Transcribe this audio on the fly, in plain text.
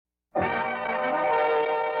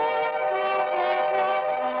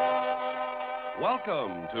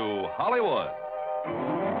Welcome to Hollywood.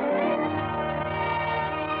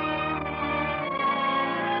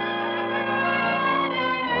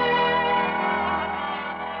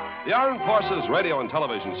 The Armed Forces Radio and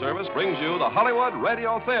Television Service brings you the Hollywood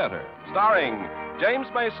Radio Theater, starring James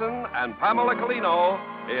Mason and Pamela Collino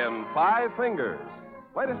in Five Fingers.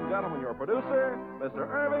 Ladies and gentlemen, your producer, Mr.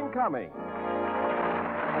 Irving Cummings.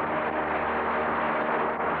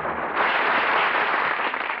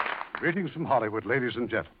 Greetings from Hollywood, ladies and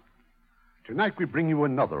gentlemen. Tonight we bring you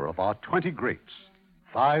another of our 20 greats,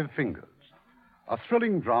 Five Fingers, a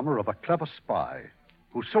thrilling drama of a clever spy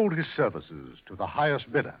who sold his services to the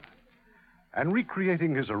highest bidder. And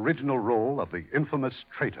recreating his original role of the infamous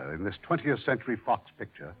traitor in this 20th Century Fox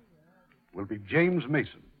picture will be James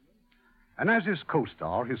Mason. And as his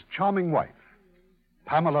co-star, his charming wife,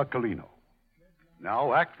 Pamela Collino.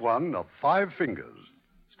 Now, Act One of Five Fingers,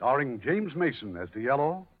 starring James Mason as the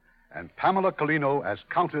Yellow and Pamela Collino as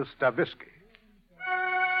Countess Stavisky.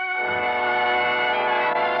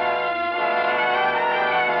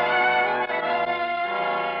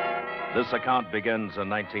 This account begins in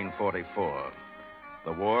 1944.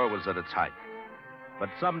 The war was at its height. But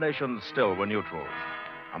some nations still were neutral.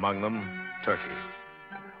 Among them, Turkey.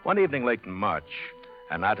 One evening late in March,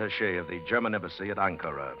 an attaché of the German embassy at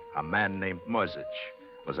Ankara, a man named Moisic,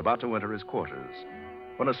 was about to enter his quarters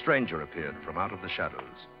when a stranger appeared from out of the shadows.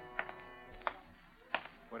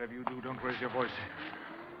 Whatever you do, don't raise your voice.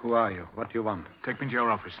 Who are you? What do you want? Take me to your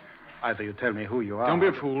office. Either you tell me who you are... Don't be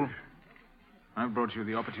a fool. I've brought you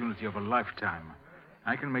the opportunity of a lifetime.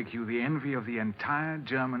 I can make you the envy of the entire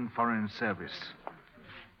German Foreign Service.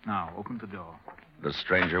 Now, open the door. The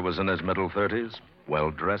stranger was in his middle 30s,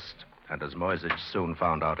 well-dressed, and as Moisic soon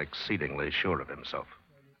found out, exceedingly sure of himself.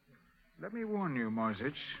 Let me warn you,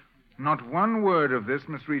 Moisic. Not one word of this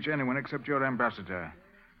must reach anyone except your ambassador.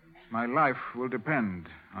 My life will depend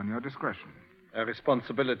on your discretion. A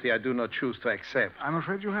responsibility I do not choose to accept. I'm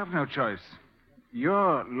afraid you have no choice.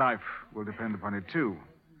 Your life will depend upon it, too.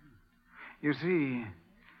 You see,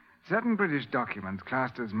 certain British documents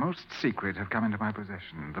classed as most secret have come into my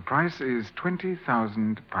possession. The price is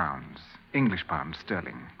 £20,000, English pounds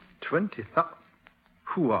sterling. 20,000?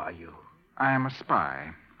 Who are you? I am a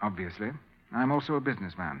spy, obviously. I'm also a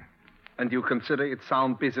businessman. And you consider it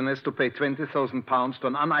sound business to pay £20,000 to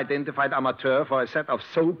an unidentified amateur for a set of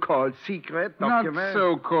so-called secret documents? Not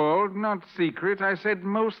so-called, not secret. I said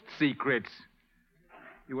most secret.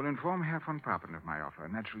 You will inform Herr von Papen of my offer.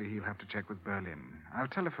 Naturally, he'll have to check with Berlin. I'll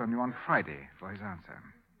telephone you on Friday for his answer.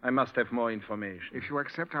 I must have more information. If you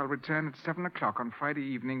accept, I'll return at 7 o'clock on Friday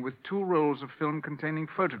evening with 2 rolls of film containing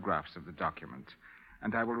photographs of the document.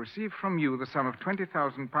 And I will receive from you the sum of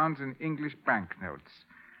 £20,000 in English banknotes.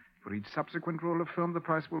 For each subsequent roll of film, the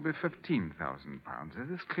price will be £15,000. Is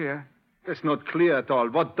this clear? It's not clear at all.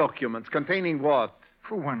 What documents? Containing what?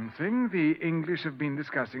 For one thing, the English have been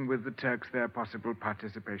discussing with the Turks their possible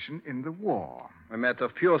participation in the war. A matter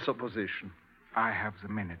of pure supposition. I have the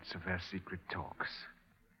minutes of their secret talks.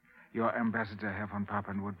 Your ambassador, Herr von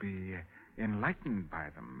Papen, would be enlightened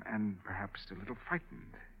by them and perhaps a little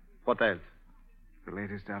frightened. What else? The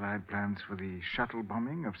latest Allied plans for the shuttle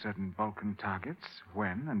bombing of certain Balkan targets,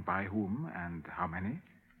 when and by whom and how many.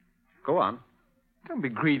 Go on. Don't be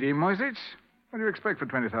greedy, Moisic. What do you expect for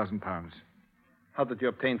 £20,000? How did you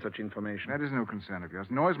obtain such information? That is no concern of yours,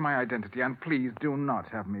 nor is my identity, and please do not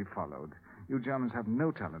have me followed. You Germans have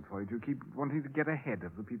no talent for it. You keep wanting to get ahead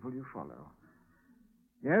of the people you follow.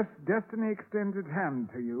 Yes, destiny extends its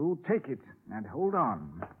hand to you. Take it and hold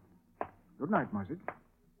on. Good night, Moisic.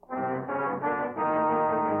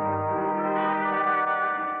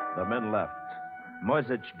 The men left.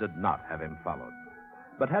 Moisic did not have him followed.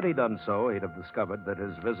 But had he done so, he'd have discovered that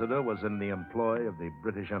his visitor was in the employ of the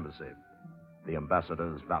British Embassy, the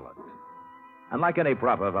ambassador's valet. And like any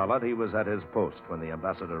proper valet, he was at his post when the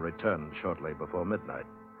ambassador returned shortly before midnight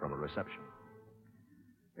from a reception.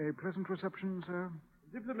 A pleasant reception, sir?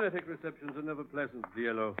 Diplomatic receptions are never pleasant,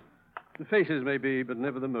 Diallo. The faces may be, but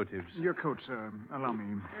never the motives. Your coat, sir. Allow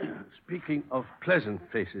me. Speaking of pleasant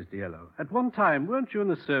faces, Diallo, at one time, weren't you in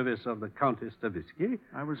the service of the Countess Stavisky?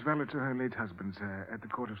 I was valet to her late husband, sir, at the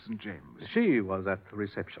court of St. James. She was at the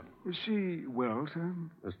reception. Is she well, sir?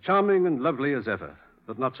 As charming and lovely as ever,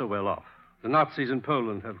 but not so well off. The Nazis in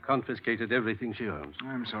Poland have confiscated everything she owns.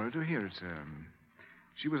 I'm sorry to hear it, sir.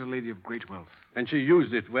 She was a lady of great wealth. And she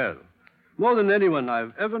used it well. More than anyone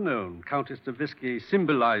I've ever known, Countess Stavisky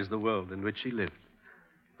symbolized the world in which she lived.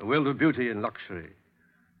 A world of beauty and luxury.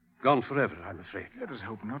 Gone forever, I'm afraid. Let us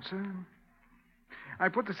hope not, sir. I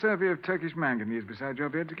put the survey of Turkish manganese beside your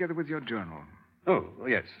bed together with your journal. Oh,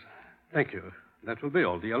 yes. Thank you. That will be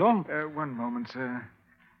all, Diallo. One moment, sir.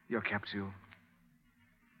 Your capsule.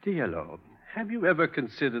 Diallo, have you ever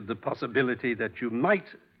considered the possibility that you might,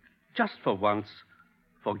 just for once,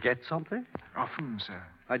 forget something? Often, sir.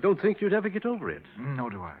 I don't think you'd ever get over it. Nor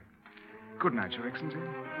do I. Good night, Your Excellency.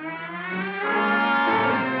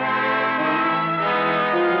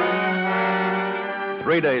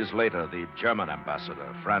 3 days later, the German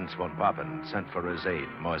ambassador, Franz von Papen, sent for his aide,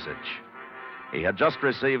 Moisich. He had just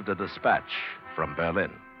received a dispatch from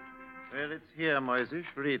Berlin. Well, it's here, Moisich.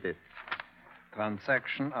 Read it.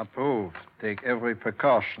 Transaction approved. Take every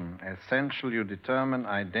precaution. Essential you determine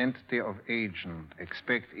identity of agent.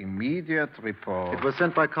 Expect immediate report. It was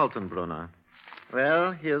sent by Kaltenbrunner.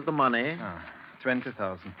 Well, here's the money.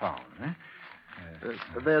 20,000 pounds, eh?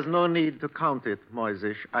 There's no need to count it,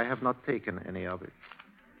 Moisich. I have not taken any of it.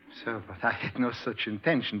 Sir, but I had no such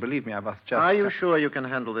intention. Believe me, I was just... Are you sure you can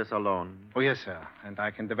handle this alone? Oh, yes, sir. And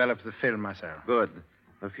I can develop the film myself. Good.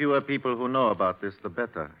 The fewer people who know about this, the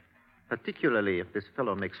better. Particularly if this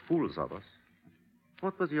fellow makes fools of us.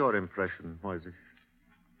 What was your impression, Moisich?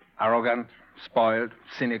 Arrogant, spoiled,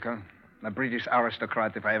 cynical. A British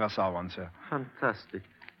aristocrat if I ever saw one, sir. Fantastic.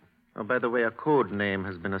 Oh, by the way, a code name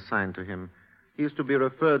has been assigned to him. He is to be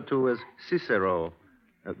referred to as Cicero.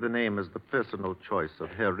 The name is the personal choice of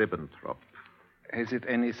Herr Ribbentrop. Has it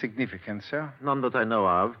any significance, sir? None that I know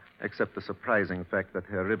of, except the surprising fact that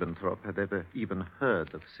Herr Ribbentrop had ever even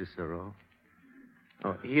heard of Cicero.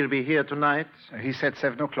 Oh, he'll be here tonight. He said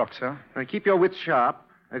 7 o'clock, sir. Keep your wits sharp.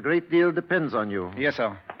 A great deal depends on you. Yes,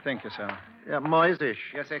 sir. Thank you, sir. Yeah, Moisich.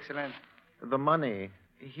 Yes, excellent. The money.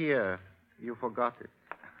 Here. You forgot it.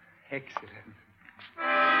 Excellent.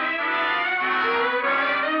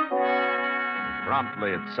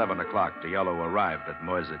 Promptly at 7 o'clock, Diallo arrived at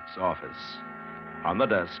Moisich's office. On the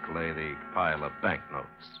desk lay the pile of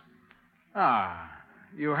banknotes. Ah,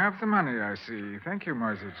 you have the money, I see. Thank you,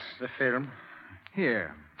 Moisich. The film?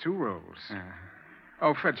 Here, 2 rolls.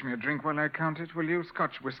 Oh, fetch me a drink while I count it, will you?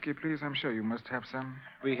 Scotch whiskey, please. I'm sure you must have some.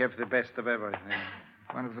 We have the best of everything.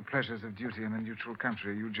 One of the pleasures of duty in a neutral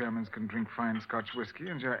country. You Germans can drink fine Scotch whiskey,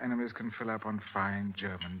 and your enemies can fill up on fine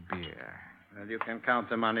German beer. Well, you can count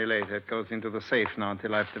the money later. It goes into the safe now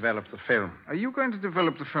until I've developed the film. Are you going to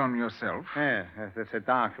develop the film yourself? Yeah, there's a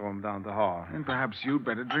dark room down the hall. Then perhaps you'd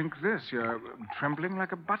better drink this. You're trembling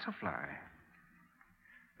like a butterfly.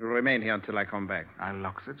 You'll remain here until I come back. I'll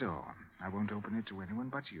lock the door. I won't open it to anyone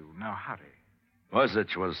but you. Now, hurry.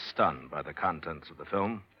 Moisich was stunned by the contents of the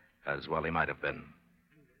film, as well he might have been.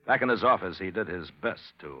 Back in his office, he did his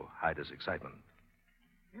best to hide his excitement.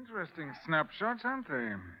 Interesting snapshots, aren't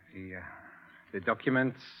they? The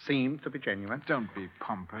documents seem to be genuine. Don't be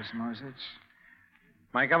pompous, Moisich.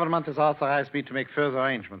 My government has authorized me to make further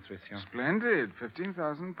arrangements with you. Splendid.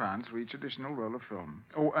 £15,000 for each additional roll of film.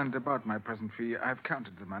 Oh, and about my present fee, I've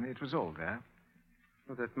counted the money. It was all there.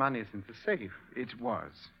 Well, that money is in the safe. It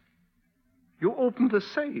was. You opened the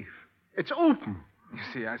safe. It's open. You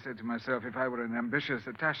see, I said to myself, if I were an ambitious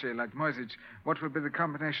attaché like Moisich, what would be the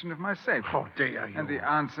combination of my safe? How dare you? And the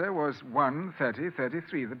answer was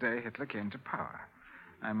 1/30/33, the day Hitler came to power.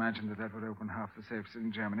 I imagined that would open half the safes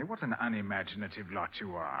in Germany. What an unimaginative lot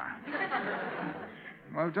you are.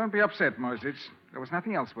 Well, don't be upset, Moisich. There was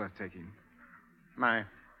nothing else worth taking. My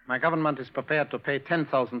government is prepared to pay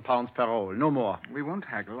 £10,000 per roll, no more. We won't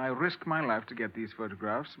haggle. I risked my life to get these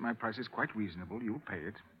photographs. My price is quite reasonable. You'll pay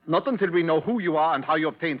it. Not until we know who you are and how you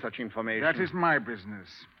obtain such information. That is my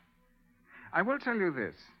business. I will tell you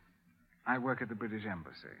this. I work at the British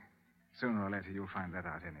Embassy. Sooner or later, you'll find that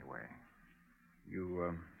out anyway.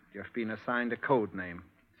 You've been assigned a code name,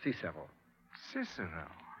 Cicero. Cicero.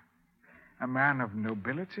 A man of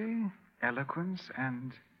nobility, eloquence,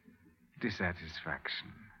 and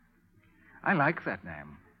dissatisfaction. I like that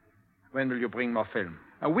name. When will you bring more film?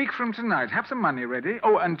 A week from tonight. Have some money ready.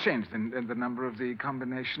 Oh, and change the number of the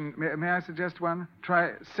combination. May I suggest one?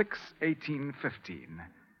 Try 6/18/15.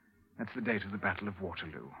 That's the date of the Battle of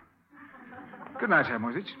Waterloo. Good night, Herr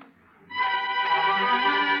Moisich.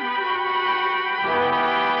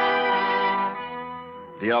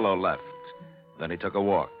 Diallo left. Then he took a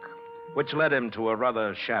walk, which led him to a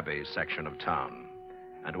rather shabby section of town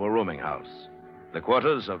and to a rooming house, the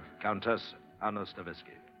quarters of Countess Anna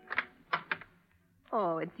Stavisky.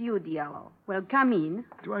 Oh, it's you, Diallo. Well, come in.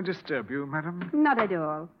 Do I disturb you, madam? Not at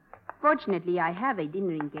all. Fortunately, I have a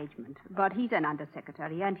dinner engagement, but he's an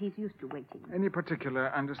undersecretary, and he's used to waiting. Any particular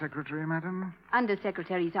undersecretary, madam?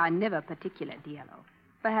 Undersecretaries are never particular, Diallo.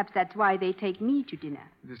 Perhaps that's why they take me to dinner.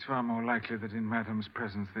 It is far more likely that in madam's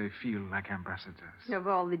presence they feel like ambassadors. Of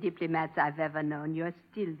all the diplomats I've ever known, you're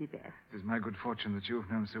still the best. It is my good fortune that you have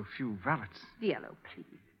known so few valets. Diallo, please.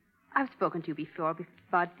 I've spoken to you before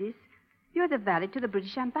about this. You're the valet to the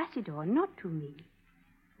British ambassador, not to me.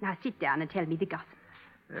 Now sit down and tell me the gossip.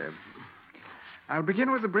 I'll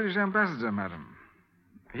begin with the British ambassador, madam.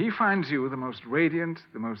 He finds you the most radiant,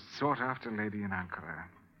 the most sought-after lady in Ankara.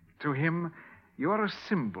 To him, you are a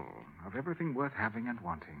symbol of everything worth having and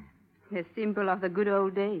wanting. A symbol of the good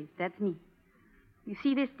old days. That's me. You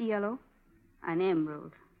see this, Diallo? An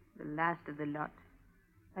emerald. The last of the lot.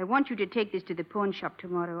 I want you to take this to the pawn shop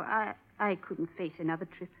tomorrow. I couldn't face another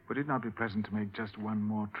trip. Would it not be pleasant to make just one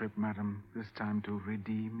more trip, madam, this time to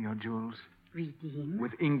redeem your jewels? Redeem?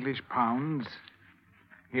 With English pounds?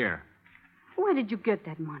 Here. Where did you get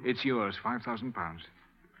that money? It's yours, 5,000 pounds.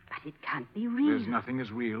 But it can't be real. There's nothing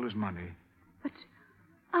as real as money. But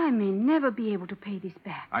I may never be able to pay this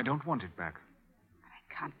back. I don't want it back.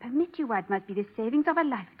 I can't permit you. It must be the savings of a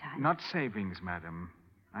lifetime. Not savings, madam.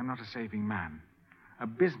 I'm not a saving man. A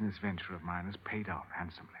business venture of mine has paid off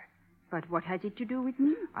handsomely. But what has it to do with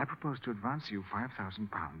me? I propose to advance you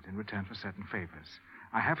 5,000 pounds in return for certain favors.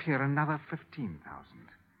 I have here another 15,000.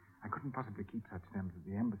 I couldn't possibly keep such sums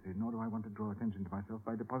at the embassy, nor do I want to draw attention to myself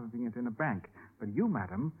by depositing it in a bank. But you,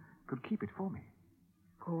 madam, could keep it for me.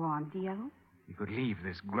 Go on, Diallo. You could leave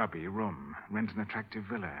this grubby room, rent an attractive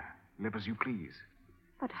villa, live as you please.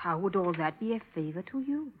 But how would all that be a favor to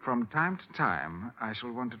you? From time to time, I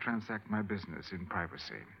shall want to transact my business in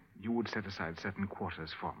privacy. You would set aside certain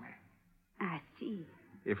quarters for me. I see.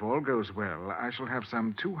 If all goes well, I shall have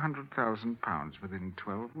some 200,000 pounds within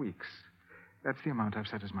 12 weeks. That's the amount I've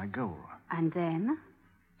set as my goal. And then?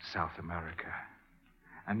 South America.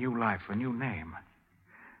 A new life, a new name.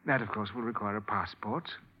 That, of course, will require a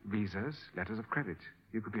passport, visas, letters of credit.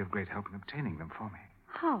 You could be of great help in obtaining them for me.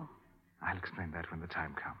 How? I'll explain that when the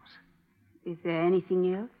time comes. Is there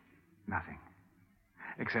anything else? Nothing.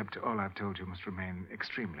 Except all I've told you must remain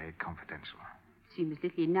extremely confidential. Seems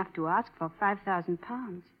little enough to ask for 5,000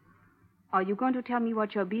 pounds. Are you going to tell me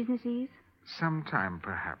what your business is? Sometime,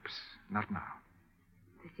 perhaps. Not now.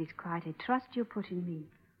 This is quite a trust you put in me.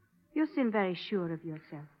 You seem very sure of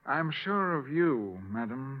yourself. I'm sure of you,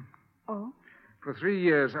 madam. Oh? For 3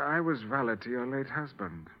 years, I was valet to your late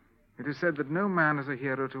husband. It is said that no man is a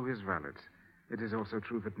hero to his valet. It is also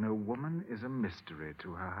true that no woman is a mystery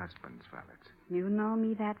to her husband's valet. You know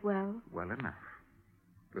me that well? Well enough.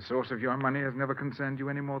 The source of your money has never concerned you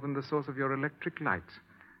any more than the source of your electric lights.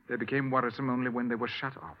 They became worrisome only when they were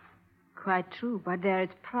shut off. Quite true, but there is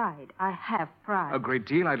pride. I have pride. A great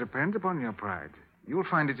deal I depend upon your pride. You'll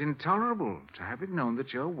find it intolerable to have it known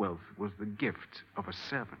that your wealth was the gift of a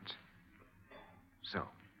servant. So,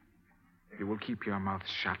 you will keep your mouth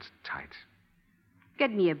shut tight.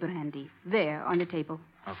 Get me a brandy. There, on the table.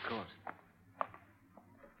 Of course.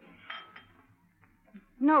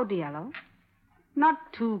 No, Diallo. Not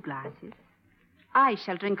 2 glasses. I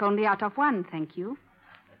shall drink only out of 1, thank you.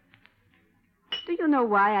 Do you know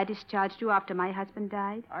why I discharged you after my husband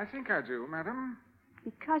died? I think I do, madam.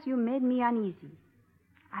 Because you made me uneasy.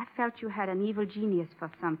 I felt you had an evil genius for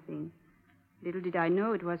something. Little did I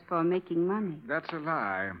know it was for making money. That's a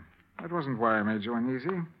lie. That wasn't why I made you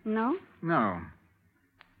uneasy. No? No.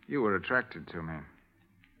 You were attracted to me.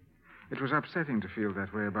 It was upsetting to feel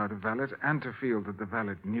that way about a valet and to feel that the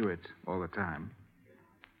valet knew it all the time.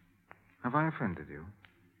 Have I offended you?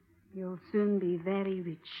 You'll soon be very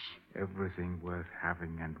rich. Everything worth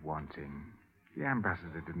having and wanting. The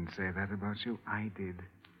ambassador didn't say that about you. I did.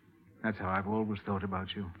 That's how I've always thought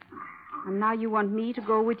about you. And now you want me to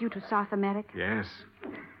go with you to South America? Yes.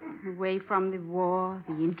 Away from the war,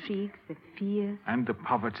 the intrigues, the fears. And the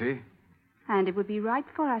poverty. And it would be right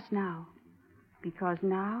for us now. Because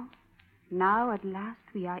now at last,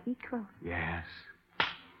 we are equal. Yes.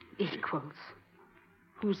 Equals.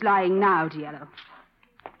 Who's lying now, Diallo?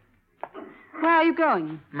 Where are you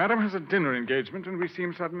going? Madam has a dinner engagement, and we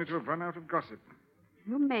seem suddenly to have run out of gossip.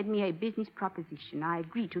 You made me a business proposition. I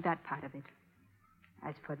agree to that part of it.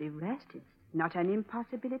 As for the rest, it's not an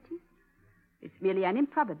impossibility. It's merely an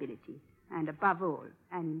improbability. And above all,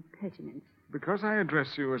 an impertinence. Because I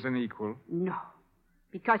address you as an equal? No.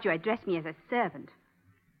 Because you address me as a servant.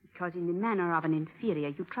 Because in the manner of an inferior,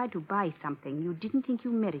 you tried to buy something you didn't think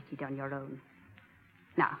you merited on your own.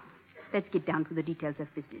 Now, let's get down to the details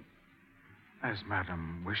of business. As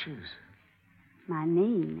Madam wishes. My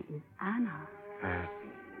name is Anna.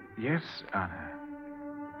 Yes, Anna.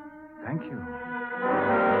 Thank you.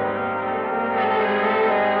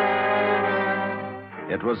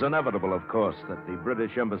 It was inevitable, of course, that the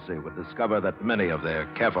British Embassy would discover that many of their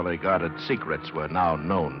carefully guarded secrets were now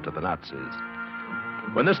known to the Nazis.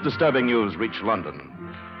 When this disturbing news reached London,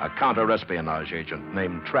 a counter-espionage agent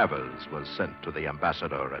named Travers was sent to the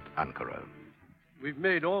ambassador at Ankara. We've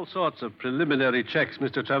made all sorts of preliminary checks,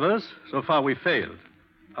 Mr. Travers. So far, we've failed.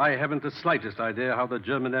 I haven't the slightest idea how the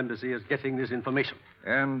German embassy is getting this information.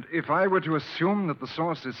 And if I were to assume that the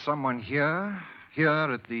source is someone here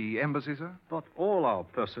at the embassy, sir? But all our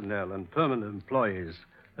personnel and permanent employees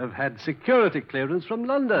have had security clearance from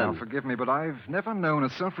London. Now, forgive me, but I've never known a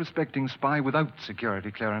self-respecting spy without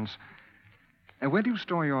security clearance. And where do you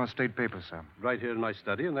store your state papers, sir? Right here in my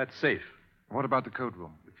study, and that's safe. What about the code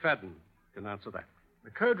room? McFadden can answer that. The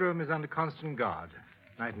code room is under constant guard,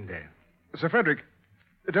 night and day. Sir Frederick,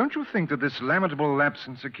 don't you think that this lamentable lapse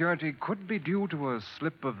in security could be due to a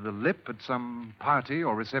slip of the lip at some party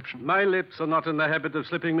or reception? My lips are not in the habit of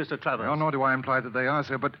slipping, Mr. Travers. No, nor do I imply that they are,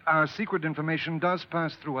 sir, but our secret information does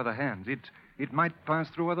pass through other hands. It might pass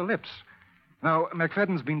through other lips. Now,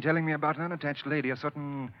 McFadden's been telling me about an unattached lady, a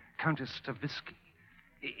certain Countess Stavisky.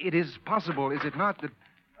 It is possible, is it not, that...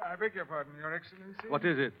 I beg your pardon, Your Excellency. What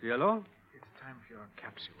is it, Diallo? It's time for your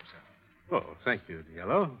capsule, sir. Oh, thank you,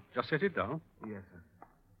 Diallo. Just set it down. Yes, sir.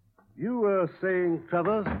 You were saying,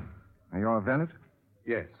 Travers? Are you a valet?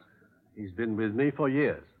 Yes. He's been with me for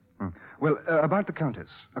years. Well, about the Countess.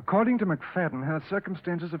 According to McFadden, her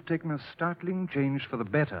circumstances have taken a startling change for the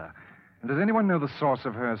better. And does anyone know the source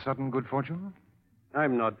of her sudden good fortune?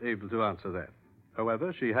 I'm not able to answer that.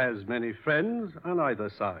 However, she has many friends on either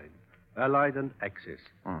side, Allied and Axis.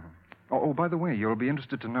 Oh, by the way, you'll be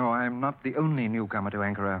interested to know I am not the only newcomer to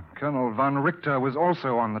Ankara. Colonel von Richter was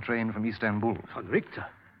also on the train from Istanbul. Von Richter?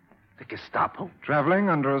 The Gestapo? Traveling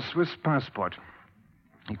under a Swiss passport.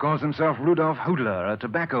 He calls himself Rudolf Hodler, a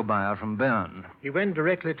tobacco buyer from Bern. He went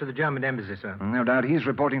directly to the German embassy, sir. No doubt he's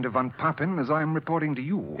reporting to von Papen as I'm reporting to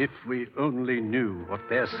you. If we only knew what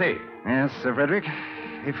they're saying. Yes, Sir Frederick.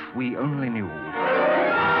 If we only knew.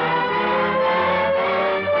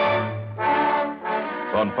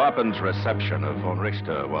 Von Papen's reception of von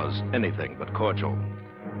Richter was anything but cordial.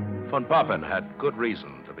 Von Papen had good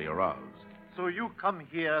reason to be aroused. So you come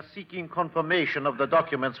here seeking confirmation of the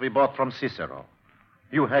documents we bought from Cicero.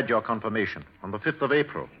 You had your confirmation on the 5th of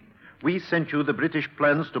April. We sent you the British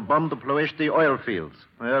plans to bomb the Ploeshti oil fields.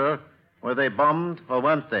 Well, were they bombed or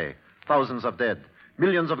weren't they? Thousands of dead.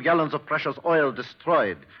 Millions of gallons of precious oil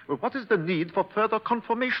destroyed. Well, what is the need for further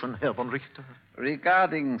confirmation, Herr von Richter?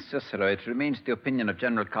 Regarding Cicero, it remains the opinion of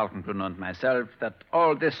General Kaltenbrunner and myself that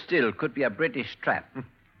all this still could be a British trap.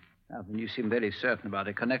 Now, then you seem very certain about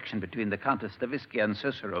a connection between the Countess Stavisky and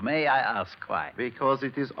Cicero. May I ask why? Because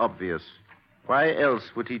it is obvious. Why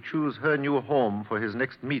else would he choose her new home for his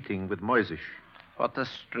next meeting with Moisich? What a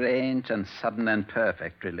strange and sudden and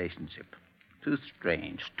perfect relationship. Too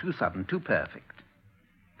strange, too sudden, too perfect.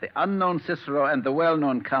 The unknown Cicero and the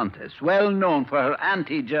well-known Countess, well known for her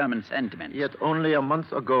anti-German sentiments. Yet only a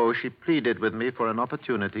month ago she pleaded with me for an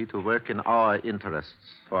opportunity to work in our interests.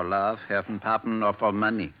 For love, Herr von Papen, or for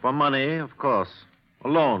money? For money, of course.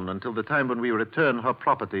 Alone until the time when we return her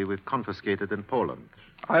property we've confiscated in Poland.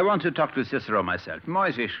 I want to talk to Cicero myself.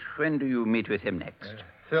 Moisich, when do you meet with him next?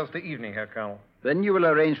 Thursday evening, Herr Colonel. Then you will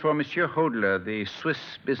arrange for Monsieur Hodler, the Swiss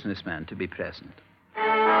businessman, to be present.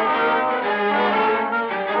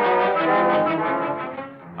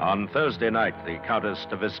 On Thursday night, the Countess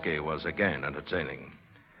Stavisky was again entertaining.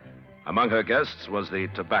 Among her guests was the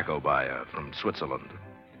tobacco buyer from Switzerland.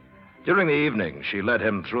 During the evening, she led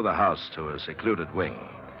him through the house to a secluded wing,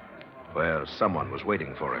 where someone was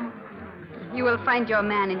waiting for him. You will find your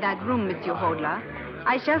man in that room, Monsieur Hodler.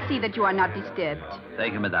 I shall see that you are not disturbed.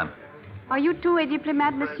 Thank you, madame. Are you too a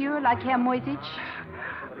diplomat, monsieur, like Herr Moisich?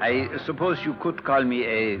 I suppose you could call me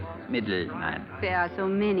a middleman. There are so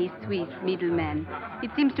many Swiss middlemen. It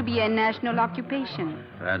seems to be a national occupation.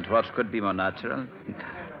 And what could be more natural?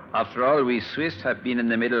 After all, we Swiss have been in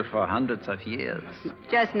the middle for hundreds of years.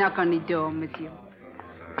 Just knock on the door, monsieur.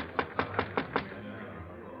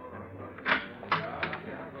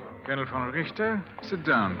 Colonel von Richter, sit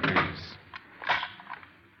down, please.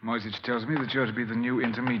 Moisich tells me that you're to be the new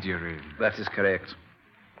intermediary. That is correct.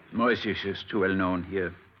 Moisich is too well known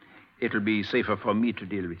here. It'll be safer for me to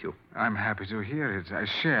deal with you. I'm happy to hear it. I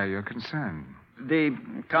share your concern. The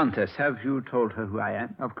Countess, have you told her who I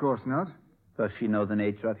am? Of course not. Does she know the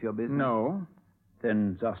nature of your business? No.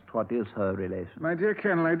 Then just what is her relation? My dear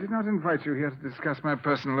Colonel, I did not invite you here to discuss my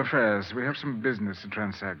personal affairs. We have some business to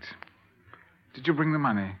transact. Did you bring the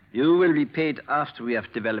money? You will be paid after we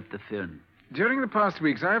have developed the film. During the past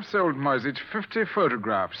weeks, I have sold Moisich 50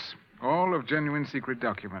 photographs, all of genuine secret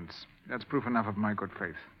documents. That's proof enough of my good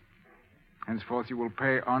faith. Henceforth, you will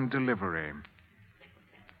pay on delivery.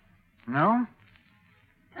 No?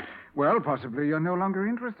 Well, possibly you're no longer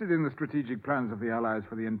interested in the strategic plans of the Allies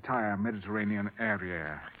for the entire Mediterranean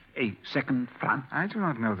area. A second front? I do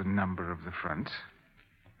not know the number of the front.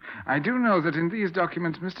 I do know that in these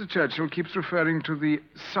documents, Mr. Churchill keeps referring to the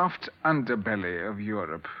soft underbelly of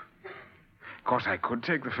Europe. Of course, I could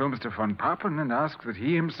take the film to von Papen and ask that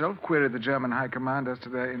he himself query the German High Command as to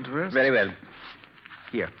their interest. Very well.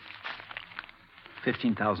 Here.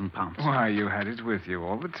 15,000 pounds. Why, you had it with you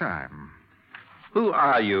all the time. Who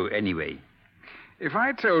are you, anyway? If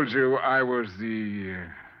I told you I was the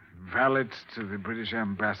valet to the British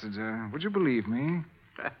ambassador, would you believe me?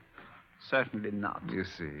 Certainly not. You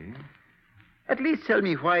see? At least tell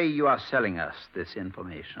me why you are selling us this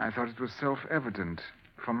information. I thought it was self-evident.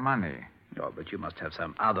 For money. Oh, but you must have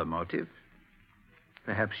some other motive.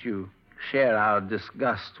 Perhaps you share our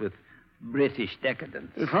disgust with British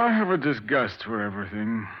decadence. If I have a disgust for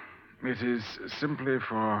everything, it is simply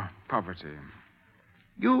for poverty.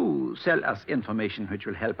 You sell us information which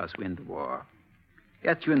will help us win the war.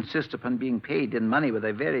 Yet you insist upon being paid in money with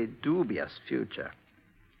a very dubious future.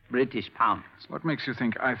 British pounds. What makes you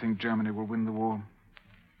think I think Germany will win the war?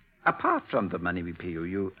 Apart from the money we pay you,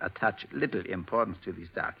 you attach little importance to these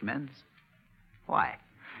documents. Why?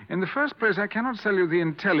 In the first place, I cannot sell you the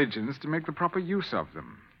intelligence to make the proper use of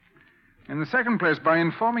them. In the second place, by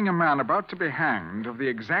informing a man about to be hanged of the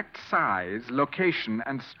exact size, location,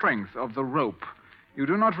 and strength of the rope, you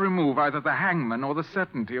do not remove either the hangman or the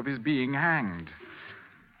certainty of his being hanged.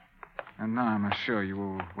 And now I'm sure you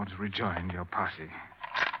will want to rejoin your party.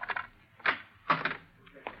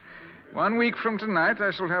 1 week from tonight,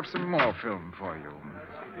 I shall have some more film for you.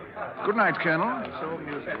 Good night, Colonel.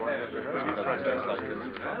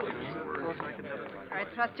 I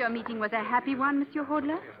trust your meeting was a happy one, Monsieur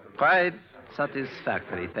Hodler? Quite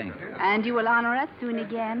satisfactory, thank you. And you will honor us soon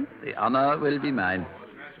again? The honor will be mine.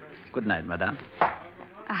 Good night, madame.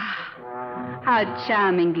 Ah, how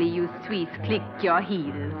charmingly you Swiss click your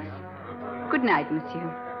heels. Good night,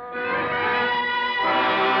 monsieur.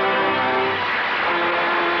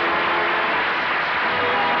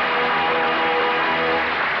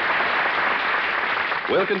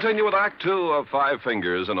 We'll continue with Act Two of Five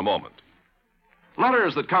Fingers in a moment.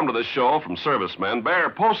 Letters that come to this show from servicemen bear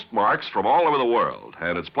postmarks from all over the world,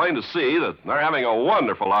 and it's plain to see that they're having a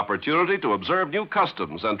wonderful opportunity to observe new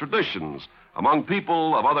customs and traditions among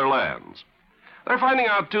people of other lands. They're finding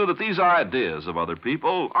out, too, that these ideas of other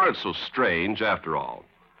people aren't so strange after all.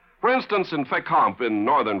 For instance, in Fécamp in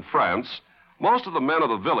northern France, most of the men of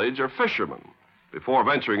the village are fishermen. Before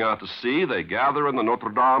venturing out to sea, they gather in the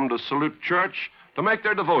Notre-Dame de Salute Church to make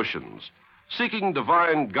their devotions, seeking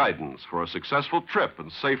divine guidance for a successful trip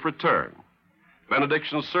and safe return.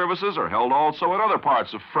 Benediction services are held also in other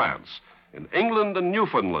parts of France, in England and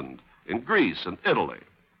Newfoundland, in Greece and Italy.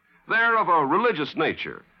 They're of a religious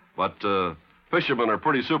nature, but fishermen are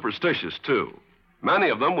pretty superstitious, too. Many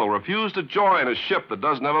of them will refuse to join a ship that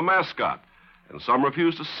doesn't have a mascot, and some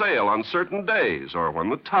refuse to sail on certain days or when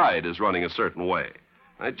the tide is running a certain way.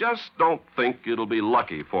 I just don't think it'll be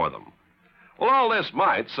lucky for them. Well, all this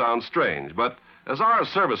might sound strange, but as our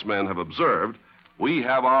servicemen have observed, we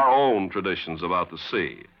have our own traditions about the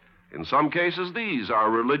sea. In some cases, these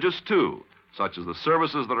are religious, too, such as the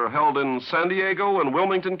services that are held in San Diego and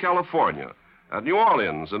Wilmington, California, at New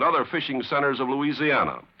Orleans and other fishing centers of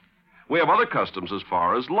Louisiana. We have other customs as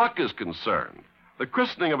far as luck is concerned. The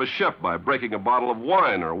christening of a ship by breaking a bottle of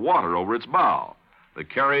wine or water over its bow. The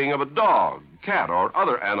carrying of a dog, cat, or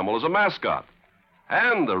other animal as a mascot.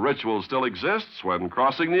 And the ritual still exists when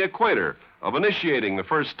crossing the equator of initiating the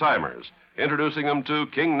first-timers, introducing them to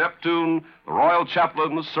King Neptune, the royal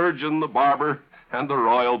chaplain, the surgeon, the barber, and the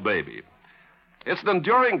royal baby. It's an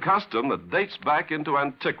enduring custom that dates back into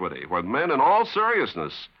antiquity, when men in all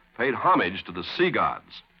seriousness paid homage to the sea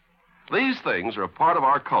gods. These things are a part of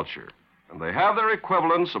our culture, and they have their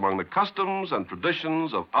equivalents among the customs and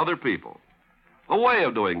traditions of other people. The way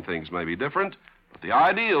of doing things may be different, but the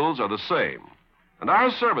ideals are the same. And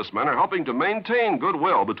our servicemen are helping to maintain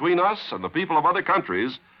goodwill between us and the people of other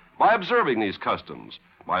countries by observing these customs,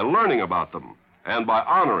 by learning about them, and by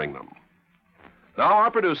honoring them. Now,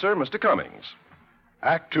 our producer, Mr. Cummings.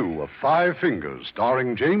 Act Two of Five Fingers,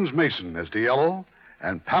 starring James Mason as Diello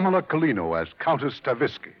and Pamela Colino as Countess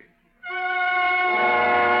Stavisky.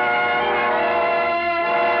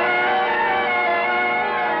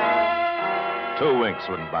 2 weeks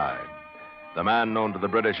went by. The man known to the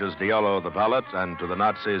British as Diello the valet and to the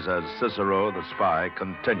Nazis as Cicero the spy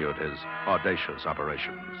continued his audacious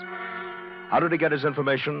operations. How did he get his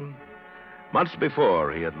information? Months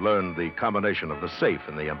before, he had learned the combination of the safe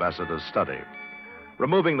in the ambassador's study.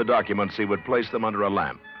 Removing the documents, he would place them under a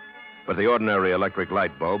lamp, but the ordinary electric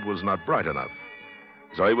light bulb was not bright enough.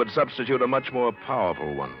 So he would substitute a much more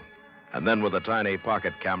powerful one, and then with a tiny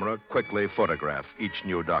pocket camera, quickly photograph each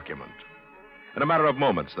new document. In a matter of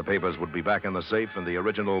moments, the papers would be back in the safe and the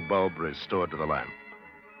original bulb restored to the lamp.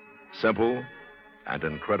 Simple and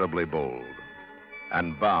incredibly bold,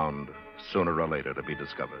 and bound sooner or later to be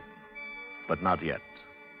discovered. But not yet.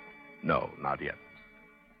 No, not yet.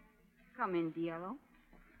 Come in, Diallo.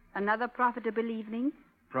 Another profitable evening?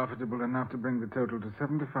 Profitable enough to bring the total to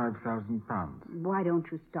 £75,000. Why don't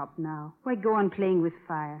you stop now? Why go on playing with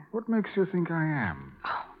fire? What makes you think I am?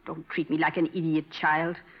 Oh, don't treat me like an idiot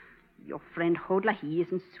child. Your friend Hodler, he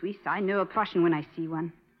isn't Swiss. I know a Prussian when I see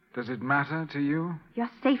one. Does it matter to you? Your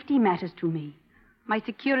safety matters to me. My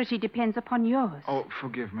security depends upon yours. Oh,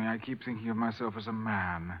 forgive me. I keep thinking of myself as a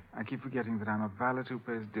man. I keep forgetting that I'm a valet who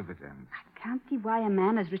pays dividends. I can't see why a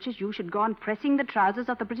man as rich as you should go on pressing the trousers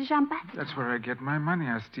of the British ambassador. That's where I get my money.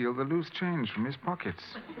 I steal the loose change from his pockets.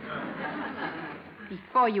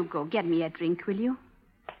 Before you go, get me a drink, will you?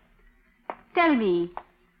 Tell me,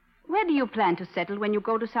 where do you plan to settle when you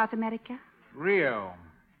go to South America? Rio.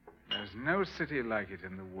 There's no city like it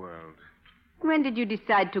in the world. When did you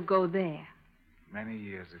decide to go there? Many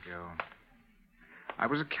years ago. I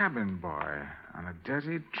was a cabin boy on a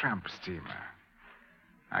dirty tramp steamer.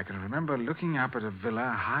 I can remember looking up at a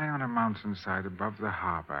villa high on a mountainside above the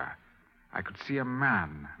harbor. I could see a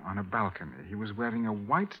man on a balcony. He was wearing a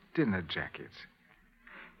white dinner jacket.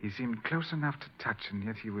 He seemed close enough to touch, and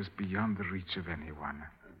yet he was beyond the reach of anyone.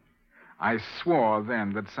 I swore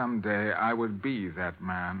then that someday I would be that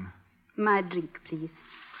man. My drink, please.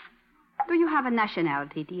 Do you have a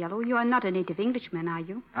nationality, Diallo? You are not a native Englishman, are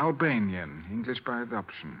you? Albanian, English by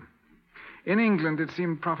adoption. In England, it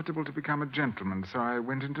seemed profitable to become a gentleman, so I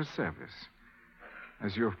went into service.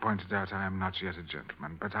 As you have pointed out, I am not yet a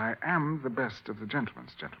gentleman, but I am the best of the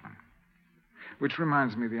gentleman's gentlemen. Which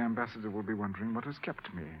reminds me, the ambassador will be wondering what has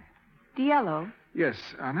kept me. Diallo?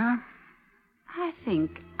 Yes, Anna? I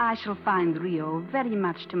think I shall find Rio very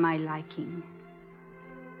much to my liking.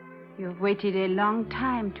 You've waited a long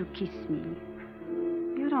time to kiss me.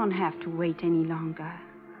 You don't have to wait any longer.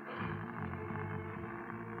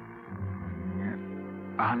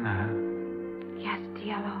 Anna? Yes,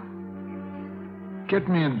 Diallo. Get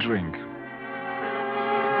me a drink.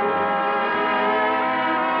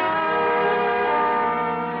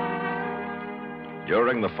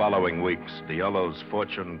 During the following weeks, Diallo's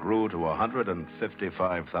fortune grew to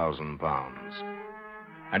 £155,000.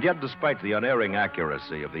 And yet, despite the unerring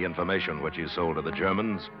accuracy of the information which he sold to the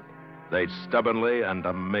Germans, they stubbornly and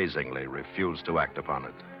amazingly refused to act upon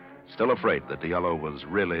it, still afraid that Diallo was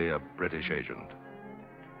really a British agent.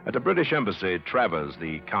 At the British Embassy, Travers,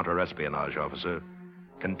 the counter-espionage officer,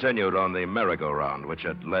 continued on the merry-go-round which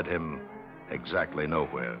had led him exactly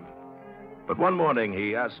nowhere. But one morning,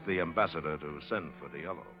 he asked the ambassador to send for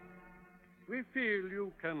Diallo. We feel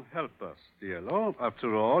you can help us, Diallo.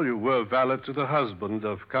 After all, you were valet to the husband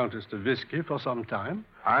of Countess de Visky for some time.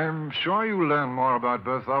 I'm sure you learn more about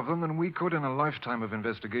both of them than we could in a lifetime of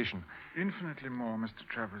investigation. Infinitely more, Mr.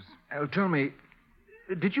 Travers. Tell me,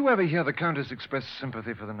 did you ever hear the Countess express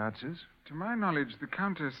sympathy for the Nazis? To my knowledge, the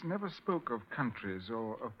Countess never spoke of countries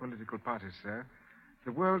or of political parties, sir.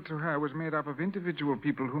 The world to her was made up of individual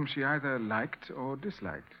people whom she either liked or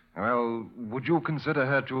disliked. Well, would you consider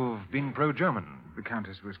her to have been pro-German? The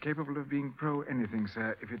Countess was capable of being pro-anything,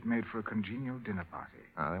 sir, if it made for a congenial dinner party.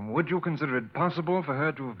 Then would you consider it possible for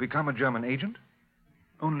her to have become a German agent?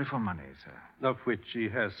 Only for money, sir. Of which she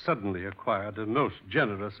has suddenly acquired a most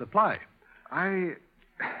generous supply. I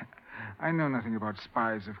know nothing about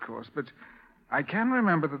spies, of course, but I can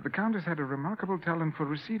remember that the Countess had a remarkable talent for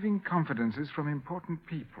receiving confidences from important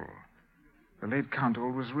people. The late Count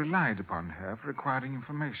always relied upon her for acquiring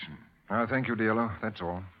information. Thank you, Diallo. That's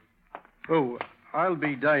all. Oh, I'll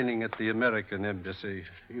be dining at the American Embassy.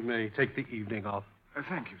 You may take the evening off.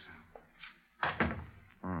 Thank you, sir.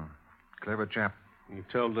 Clever chap. He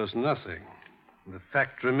told us nothing. The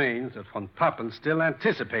fact remains that von Papen still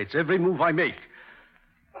anticipates every move I make.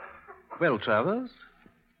 Well, Travers,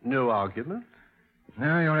 no argument?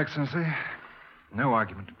 No, Your Excellency. No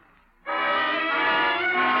argument.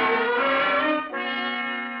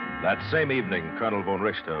 That same evening, Colonel von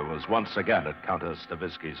Richter was once again at Countess de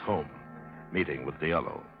Visky's home, meeting with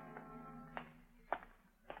Diallo.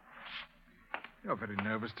 You're very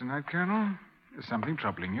nervous tonight, Colonel. Is something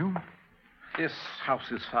troubling you? This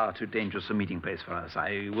house is far too dangerous a meeting place for us.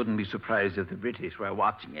 I wouldn't be surprised if the British were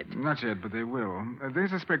watching it. Not yet, but they will. They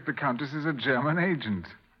suspect the Countess is a German agent.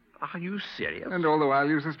 Are you serious? And all the while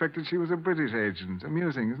you suspected she was a British agent.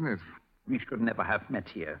 Amusing, isn't it? We should never have met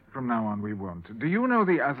here. From now on, we won't. Do you know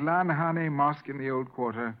the Aslan Hane Mosque in the Old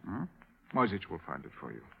Quarter? Mojit will find it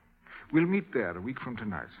for you. We'll meet there a week from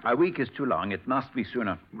tonight. A week is too long. It must be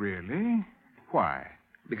sooner. Really? Why?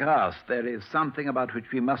 Because there is something about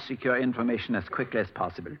which we must secure information as quickly as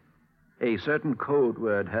possible. A certain code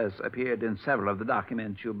word has appeared in several of the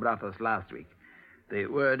documents you brought us last week. The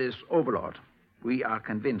word is Overlord. We are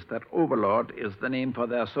convinced that Overlord is the name for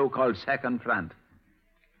their so-called second front.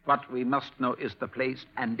 What we must know is the place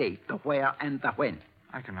and date, the where and the when.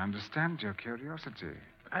 I can understand your curiosity.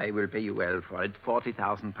 I will pay you well for it,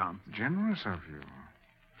 40,000 pounds. Generous of you.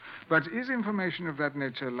 But is information of that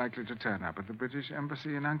nature likely to turn up at the British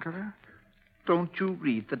Embassy in Ankara? Don't you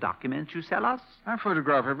read the documents you sell us? I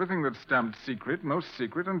photograph everything that's stamped secret, most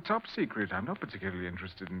secret, and top secret. I'm not particularly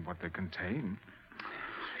interested in what they contain.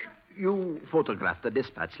 You photographed the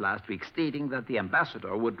dispatch last week stating that the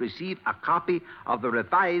ambassador would receive a copy of the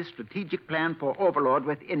revised strategic plan for Overlord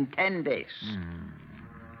within 10 days.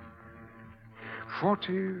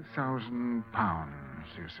 40,000 pounds,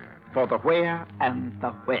 you said. For the where and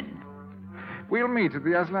the when. We'll meet at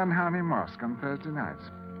the Aslan Hani Mosque on Thursday night.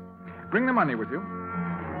 Bring the money with you.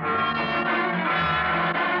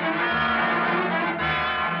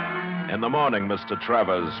 In the morning, Mr.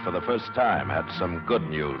 Travers, for the first time, had some good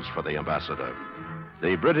news for the ambassador.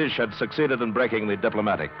 The British had succeeded in breaking the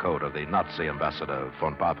diplomatic code of the Nazi ambassador,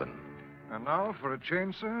 von Papen. And now, for a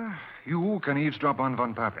change, sir, you can eavesdrop on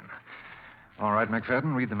von Papen. All right,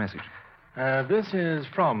 McFadden, read the message. This is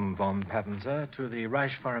from von Papen, sir, to the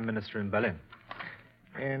Reich Foreign Minister in Berlin.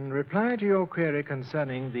 In reply to your query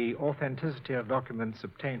concerning the authenticity of documents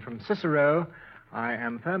obtained from Cicero, I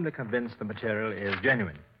am firmly convinced the material is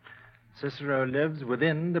genuine. Cicero lives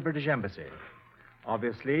within the British Embassy.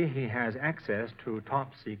 Obviously, he has access to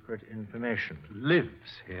top-secret information.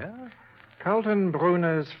 Lives here?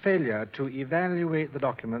 Kaltenbrunner's failure to evaluate the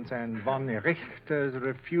documents and von Richter's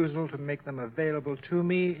refusal to make them available to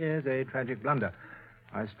me is a tragic blunder.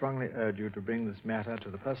 I strongly urge you to bring this matter to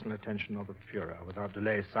the personal attention of the Fuhrer. Without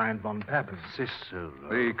delay, signed, von Papen. Cicero.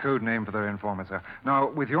 The code name for their informer, sir. Now,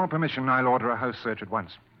 with your permission, I'll order a house search at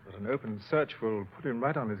once. But an open search will put him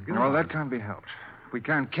right on his guard. Well, that can't be helped. If we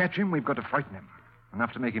can't catch him, we've got to frighten him.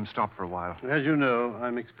 Enough to make him stop for a while. As you know,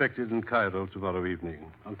 I'm expected in Cairo tomorrow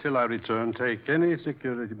evening. Until I return, take any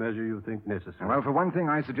security measure you think necessary. Well, for one thing,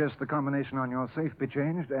 I suggest the combination on your safe be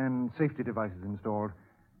changed and safety devices installed.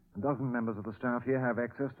 A dozen members of the staff here have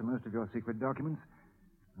access to most of your secret documents.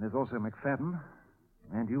 And there's also McFadden,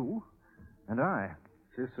 and you, and I.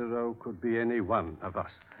 Cicero could be any one of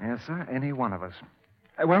us. Yes, sir, any one of us.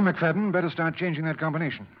 Well, McFadden, better start changing that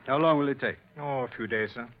combination. How long will it take? Oh, a few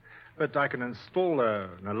days, sir. But I can install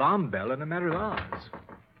an alarm bell in a matter of hours.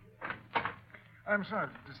 I'm sorry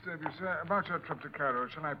to disturb you, sir. About your trip to Cairo,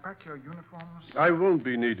 shall I pack your uniforms? I won't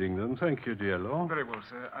be needing them, thank you, Diallo. Very well,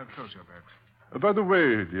 sir. I'll close your bags. By the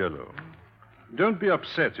way, Diallo, don't be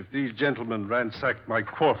upset if these gentlemen ransack my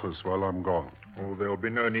quarters while I'm gone. Oh, there'll be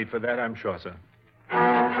no need for that, I'm sure, sir.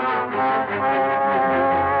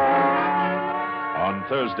 On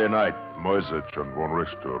Thursday night, Moisich and von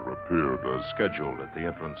Richter appeared as scheduled at the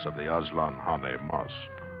entrance of the Aslan Hane Mosque.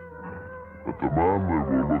 But the man they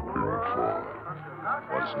were looking for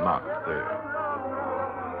Was not there.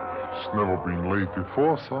 It's never been late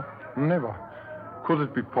before, sir. Never. Could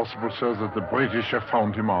it be possible, sir, that the British have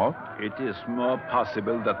found him out? It is more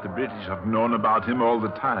possible that the British have known about him all the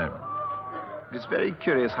time. It is very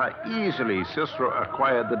curious how easily Cicero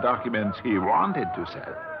acquired the documents he wanted to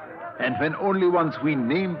sell. And when only once we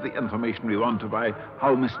named the information we want to buy,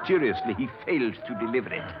 how mysteriously he failed to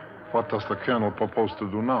deliver it. What does the colonel propose to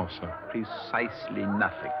do now, sir? Precisely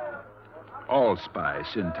nothing. All spies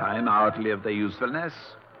in time outlive their usefulness.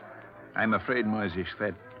 I'm afraid, Moisich,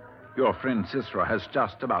 that your friend Cicero has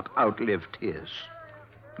just about outlived his.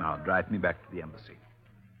 Now, drive me back to the embassy.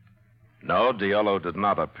 No, Diallo did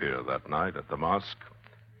not appear that night at the mosque.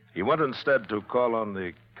 He went instead to call on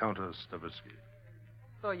the Countess Stavisky.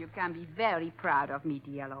 So you can be very proud of me,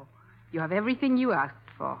 Diallo. You have everything you asked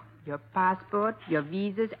for. Your passport, your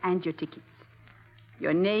visas, and your tickets.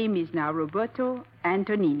 Your name is now Roberto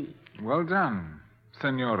Antonini. Well done,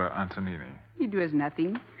 Signora Antonini. It was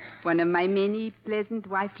nothing. One of my many pleasant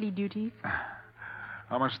wifely duties.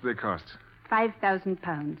 How much do they cost? 5,000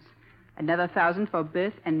 pounds. Another 1,000 for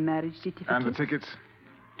birth and marriage certificates. And the tickets?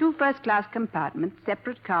 2 first-class compartments,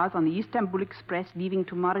 separate cars on the Istanbul Express leaving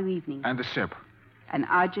tomorrow evening. And the ship? An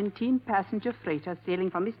Argentine passenger freighter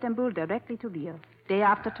sailing from Istanbul directly to Rio, day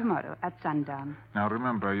after tomorrow at sundown. Now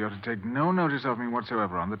remember, you're to take no notice of me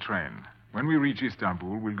whatsoever on the train. When we reach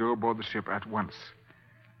Istanbul, we'll go aboard the ship at once.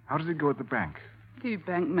 How did it go at the bank? The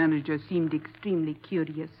bank manager seemed extremely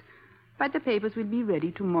curious. But the papers will be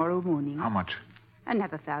ready tomorrow morning. How much?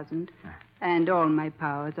 Another 1,000. And all my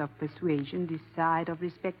powers of persuasion this side of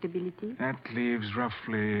respectability? That leaves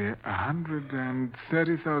roughly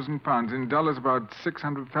 130,000 pounds. In dollars, about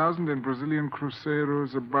 600,000. In Brazilian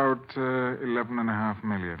cruzeiros, about 11.5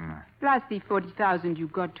 million. Plus the 40,000 you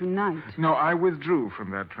got tonight. No, I withdrew from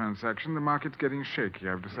that transaction. The market's getting shaky.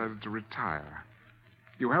 I've decided to retire.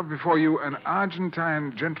 You have before you an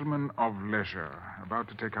Argentine gentleman of leisure, about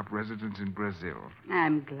to take up residence in Brazil.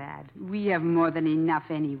 I'm glad. We have more than enough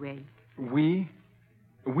anyway. We?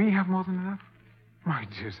 We have more than enough? My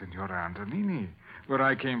dear Signora Antonini, where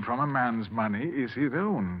I came from, a man's money is his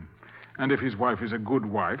own. And if his wife is a good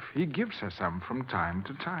wife, he gives her some from time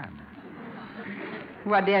to time.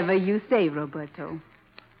 Whatever you say, Roberto.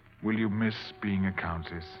 Will you miss being a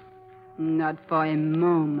countess? Not for a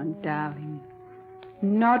moment, darling.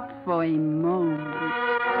 Not for a moment.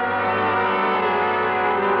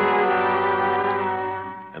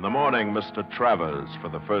 In the morning, Mr. Travers, for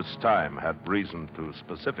the first time, had reason to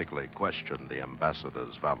specifically question the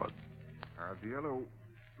ambassador's valet. Diallo,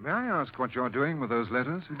 may I ask what you're doing with those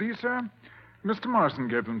letters? These, sir? Mr. Morrison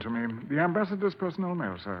gave them to me. The ambassador's personal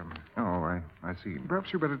mail, sir. Oh, I see.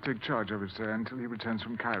 Perhaps you better take charge of it, sir, until he returns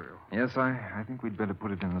from Cairo. Yes, I think we'd better put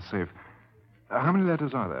it in the safe. How many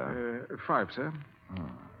letters are there? 5, sir.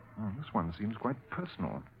 Oh, this one seems quite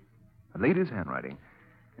personal. A lady's handwriting.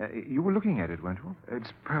 You were looking at it, weren't you?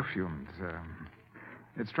 It's perfumed, sir.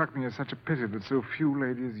 It struck me as such a pity that so few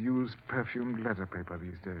ladies use perfumed letter paper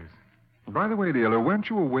these days. By the way, Diallo, weren't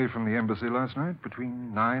you away from the embassy last night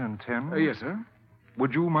between 9 and 10? Yes, sir.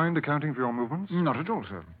 Would you mind accounting for your movements? Not at all,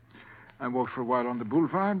 sir. I walked for a while on the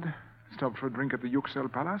boulevard, stopped for a drink at the Yuxel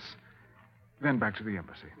Palace, then back to the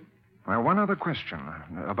embassy. Well, one other question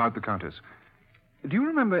about the Countess. Do you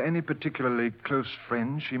remember any particularly close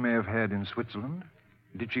friends she may have had in Switzerland?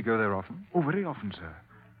 Did she go there often? Oh, very often, sir.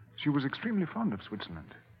 She was extremely fond of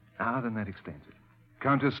Switzerland. Ah, then that explains it.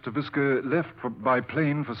 Countess Stavisca left by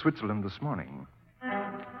plane for Switzerland this morning.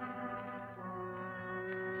 I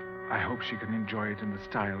hope she can enjoy it in the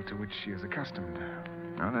style to which she is accustomed.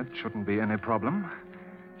 Now, that shouldn't be any problem.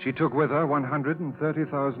 She took with her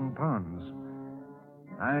 130,000 pounds.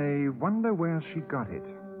 I wonder where she got it.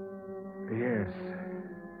 Yes.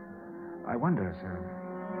 I wonder, sir.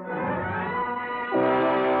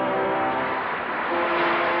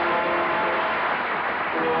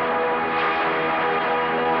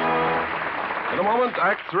 In a moment,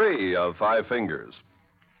 Act 3 of Five Fingers.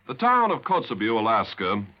 The town of Kotzebue,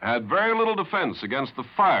 Alaska, had very little defense against the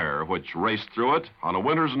fire which raced through it on a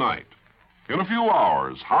winter's night. In a few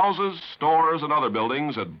hours, houses, stores, and other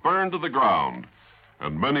buildings had burned to the ground,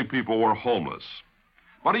 and many people were homeless.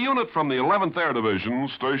 But a unit from the 11th Air Division,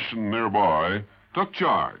 stationed nearby, took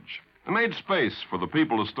charge and made space for the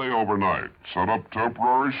people to stay overnight, set up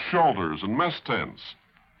temporary shelters and mess tents.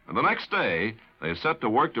 And the next day, they set to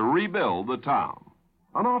work to rebuild the town.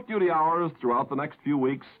 On off-duty hours throughout the next few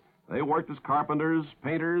weeks, they worked as carpenters,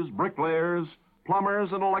 painters, bricklayers,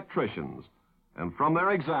 plumbers, and electricians. And from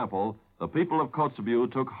their example, the people of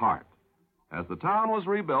Kotzebue took heart. As the town was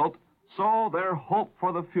rebuilt, so their hope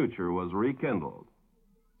for the future was rekindled.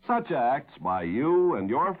 Such acts by you and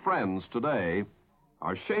your friends today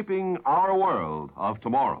are shaping our world of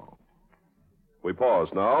tomorrow. We pause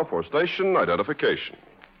now for station identification.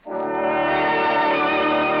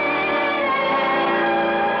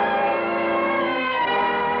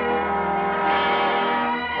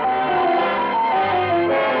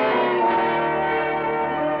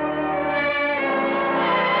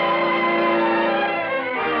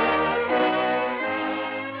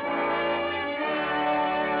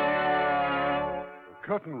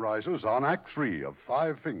 Curtain rises on Act 3 of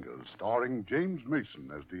Five Fingers, starring James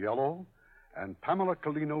Mason as Diallo and Pamela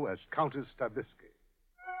Colino as Countess Stavisky.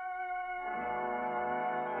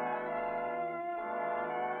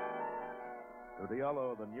 To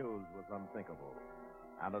Diallo, the news was unthinkable.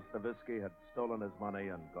 Anna Stavisky had stolen his money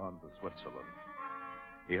and gone to Switzerland.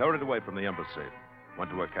 He hurried away from the embassy,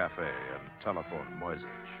 went to a cafe, and telephoned Moisich.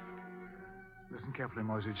 Listen carefully,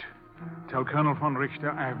 Moisich. Tell Colonel von Richter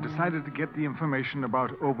I have decided to get the information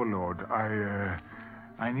about Overlord. I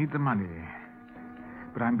need the money.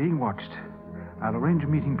 But I'm being watched. I'll arrange a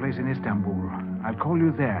meeting place in Istanbul. I'll call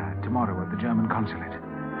you there tomorrow at the German consulate.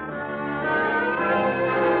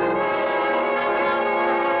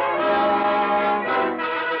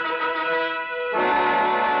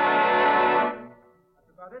 That's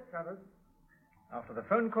about it, Travers. After the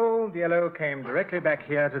phone call, Diallo came directly back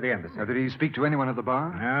here to the embassy. Did he speak to anyone at the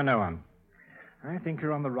bar? No, no one. I think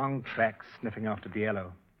you're on the wrong track, sniffing after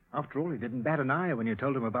Diallo. After all, he didn't bat an eye when you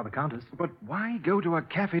told him about the Countess. But why go to a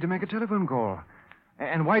cafe to make a telephone call?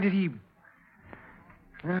 And why did he...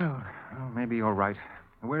 Well, maybe you're right.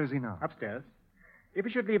 Where is he now? Upstairs. If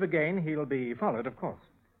he should leave again, he'll be followed, of course.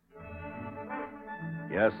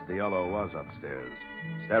 Yes, Diallo was upstairs,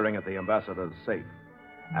 staring at the ambassador's safe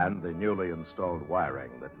and the newly installed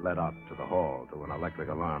wiring that led out to the hall to an electric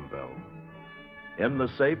alarm bell. In the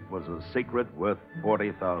safe was a secret worth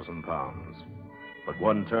 40,000 pounds. But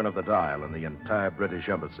one turn of the dial and the entire British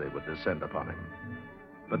embassy would descend upon him.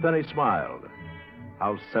 But then he smiled.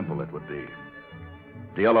 How simple it would be.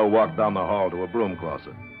 Diallo walked down the hall to a broom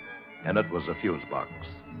closet. In it was a fuse box.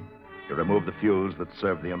 He removed the fuse that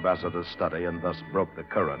served the ambassador's study and thus broke the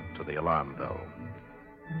current to the alarm bell.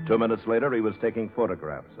 2 minutes later, he was taking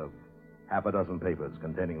photographs of half a dozen papers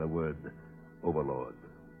containing the word Overlord.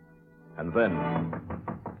 And then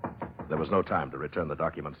there was no time to return the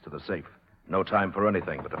documents to the safe. No time for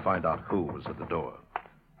anything but to find out who was at the door.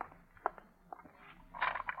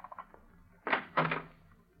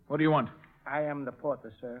 What do you want? I am the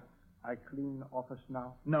porter, sir. I clean office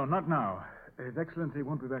now. No, not now. His Excellency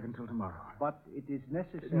won't be back until tomorrow. But it is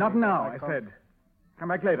necessary. Not now, I said. Come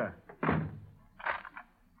back later.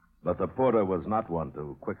 But the porter was not one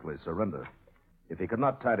to quickly surrender. If he could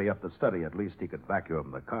not tidy up the study, at least he could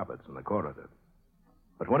vacuum the carpets in the corridor.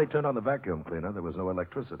 But when he turned on the vacuum cleaner, there was no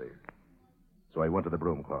electricity. So he went to the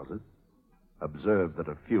broom closet, observed that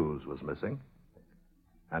a fuse was missing,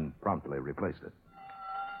 and promptly replaced it.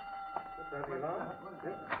 Stay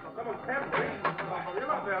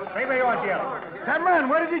where you are, Diallo. That man,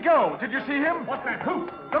 where did he go? Did you see him? What man? Who?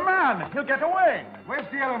 The man. He'll get away. Where's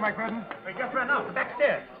Diallo, McFadden? He just ran out the back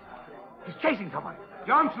stairs. He's chasing someone.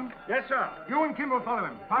 Johnson. Yes, sir. You and Kimball follow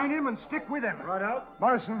him. Find him and stick with him. Right out.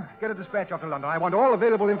 Morrison, get a dispatch off to London. I want all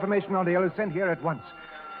available information on Diallo sent here at once.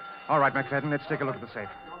 All right, McFadden, let's take a look at the safe.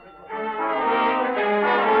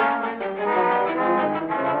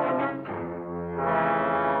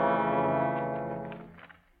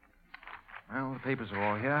 Well, the papers are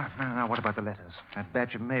all here. Now, what about the letters? That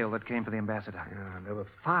batch of mail that came for the ambassador. There were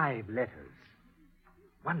 5 letters.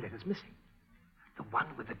 1 letter's missing. The one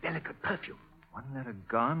with the delicate perfume. 1 letter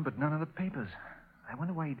gone, but none of the papers. I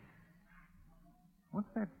wonder why he'd... What's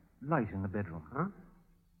that light in the bedroom? Huh?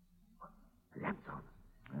 The lamp's on.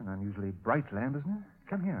 An unusually bright lamp, isn't it?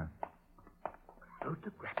 Come here.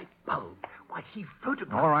 Photographic bulb. Why, he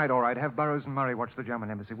photographed... All right. Have Burroughs and Murray watch the German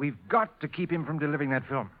embassy. We've got to keep him from delivering that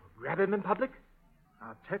film. Grab him in public?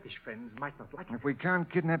 Our Turkish friends might not like it. If we can't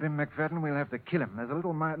kidnap him, McFadden, we'll have to kill him. There's a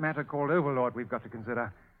little matter called Overlord we've got to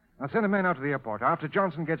consider. I'll send a man out to the airport. After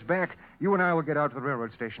Johnson gets back, you and I will get out to the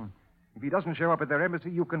railroad station. If he doesn't show up at their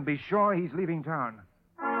embassy, you can be sure he's leaving town.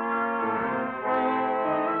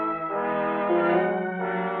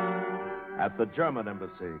 At the German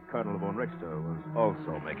embassy, Colonel von Richter was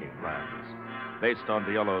also making plans, based on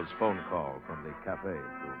Diallo's phone call from the cafe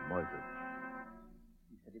to Moisés.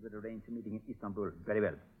 He said he would arrange a meeting in Istanbul. Very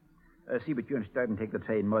well. See what you and Stuyven take the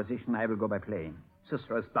train, Moisés, and I will go by plane.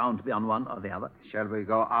 Cicero is bound to be on one or the other. Shall we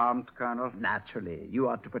go armed, Colonel? Naturally. You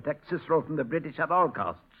are to protect Cicero from the British at all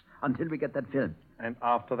costs until we get that film. And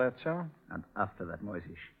after that, sir? And after that,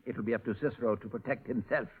 Moisés, it will be up to Cicero to protect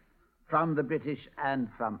himself from the British and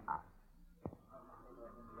from us.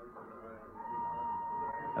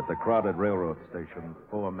 At the crowded railroad station,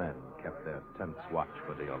 4 men kept their tense watch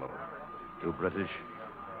for Diallo. 2 British,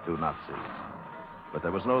 2 Nazis. But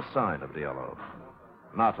there was no sign of Diallo.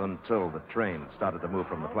 Not until the train started to move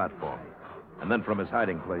from the platform. And then from his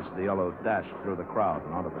hiding place, Diallo dashed through the crowd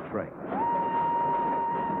and onto the train.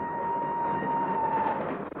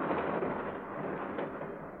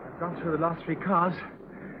 I've gone through the last 3 cars.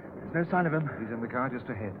 There's no sign of him. He's in the car just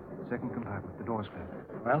ahead. Second compartment. The door's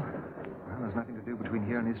closed. Well, there's nothing to do between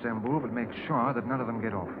here and Istanbul but make sure that none of them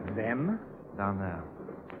get off. Them? Down there.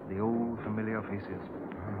 The old familiar faces.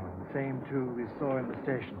 The same 2 we saw in the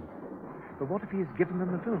station. But what if he's given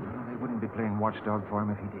them the film? Well, they wouldn't be playing watchdog for him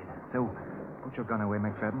if he did. So, put your gun away,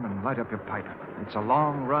 McFadden, and light up your pipe. It's a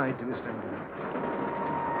long ride to Istanbul.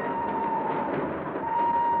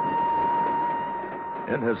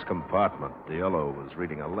 In his compartment, Diallo was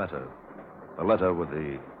reading a letter. A letter with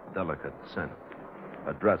the delicate scent,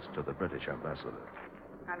 addressed to the British ambassador.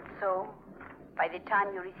 And so, by the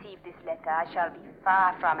time you receive this letter, I shall be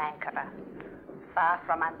far from Ankara, far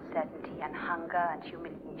from uncertainty and hunger and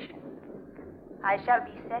humiliation. I shall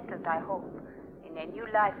be settled, I hope, in a new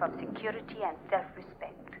life of security and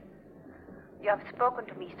self-respect. You have spoken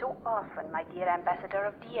to me so often, my dear ambassador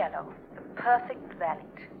of Diallo, the perfect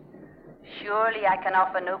valet. Surely I can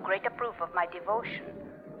offer no greater proof of my devotion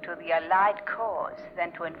to the Allied cause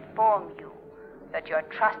than to inform you that your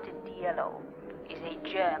trusted Diallo is a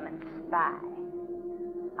German spy.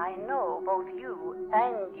 I know both you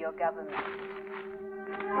and your government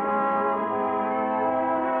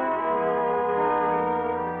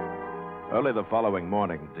Early the following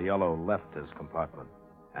morning, Diallo left his compartment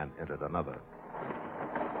and entered another.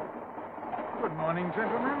 Good morning,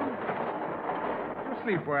 gentlemen. Did you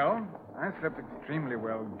sleep well? I slept extremely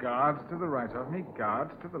well. Guards to the right of me,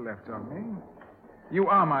 guards to the left of me. You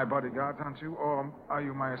are my bodyguards, aren't you? Or are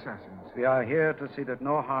you my assassins? We are here to see that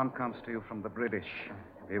no harm comes to you from the British.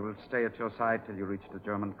 We will stay at your side till you reach the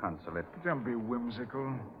German consulate. Don't be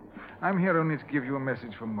whimsical. I'm here only to give you a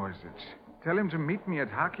message from Moisich. Tell him to meet me at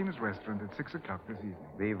Harkin's restaurant at 6 o'clock this evening.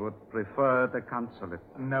 We would prefer the consulate.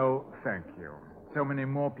 No, thank you. So many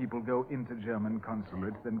more people go into German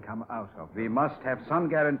consulates than come out of them. We must have some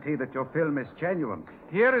guarantee that your film is genuine.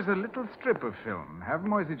 Here is a little strip of film. Have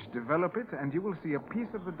Moisich develop it, and you will see a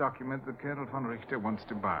piece of the document that Colonel von Richter wants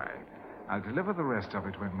to buy. I'll deliver the rest of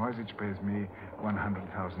it when Moisich pays me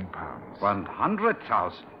 100,000 pounds.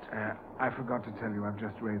 100,000? I forgot to tell you, I've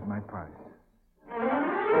just raised my price.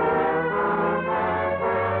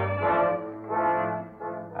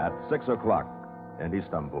 At 6 o'clock in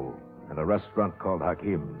Istanbul, in a restaurant called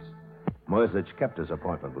Hakim's, Moisich kept his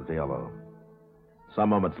appointment with Diallo. Some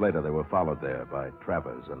moments later, they were followed there by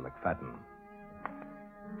Travers and McFadden.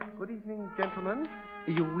 Good evening, gentlemen.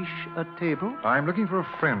 You wish a table? I'm looking for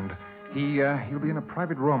a friend. He'll be in a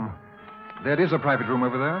private room. There is a private room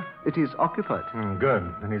over there. It is occupied. Good.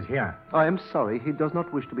 Then he's here. I am sorry. He does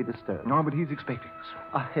not wish to be disturbed. No, but he's expecting us.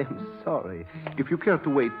 I am sorry. If you care to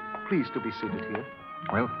wait, please to be seated here.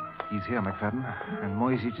 Well, he's here, McFadden, and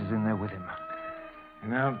Moisich is in there with him. You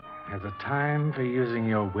know, there's a time for using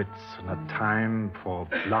your wits and a time for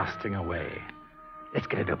blasting away. Let's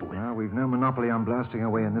get it over with. Well, we've no monopoly on blasting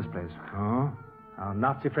away in this place. Oh? Our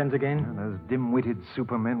Nazi friends again? And those dim-witted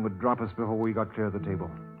supermen would drop us before we got clear of the table.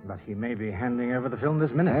 But he may be handing over the film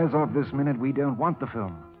this minute. As of this minute, we don't want the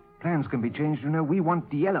film. Plans can be changed, you know. We want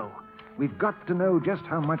Diallo. We've got to know just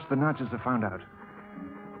how much the Nazis have found out.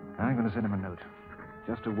 I'm going to send him a note.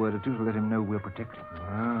 Just a word or two to let him know we're protecting him.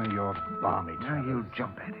 Oh, you're balmy. Now he'll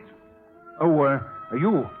jump at it. Oh,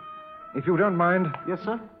 you. If you don't mind. Yes,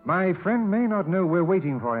 sir? My friend may not know we're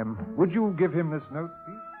waiting for him. Would you give him this note,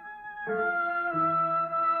 please?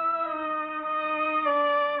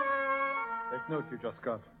 That note you just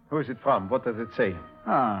got. Who is it from? What does it say?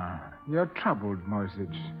 You're troubled,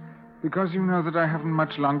 Moisich. Because you know that I haven't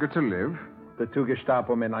much longer to live? The 2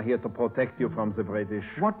 Gestapo men are here to protect you from the British.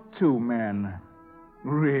 What 2 men?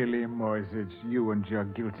 Really, Moisich, you and your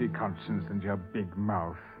guilty conscience and your big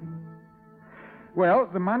mouth. Well,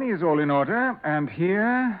 the money is all in order, and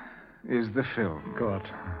here is the film. Good.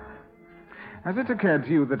 Has it occurred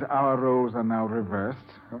to you that our roles are now reversed?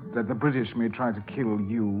 That the British may try to kill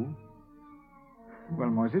you? Well,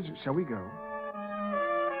 Moisich, shall we go?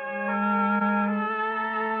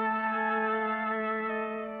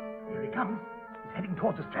 Here he comes. He's heading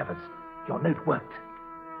towards us, Travers. Your note worked.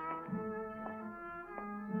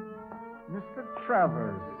 Mr.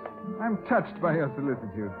 Travers, I'm touched by your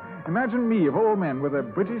solicitude. Imagine me, of all men, with a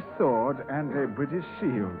British sword and a British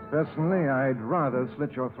shield. Personally, I'd rather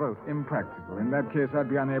slit your throat. Impractical. In that case, I'd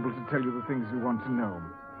be unable to tell you the things you want to know.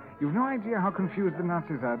 You've no idea how confused the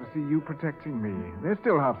Nazis are to see you protecting me. They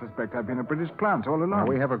still half suspect I've been a British plant all along. Now,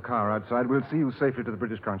 we have a car outside. We'll see you safely to the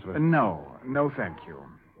British consulate. No, thank you.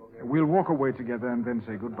 We'll walk away together and then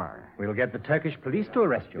say goodbye. We'll get the Turkish police to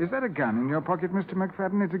arrest you. Is that a gun in your pocket, Mr.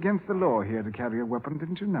 McFadden? It's against the law here to carry a weapon,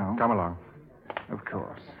 didn't you know? Come along. Of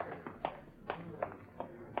course.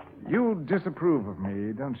 You disapprove of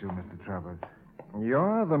me, don't you, Mr. Travers?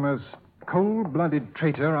 You're the most cold-blooded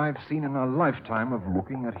traitor I've seen in a lifetime of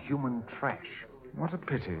looking at human trash. What a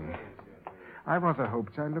pity. I rather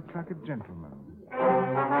hoped I looked like a gentleman.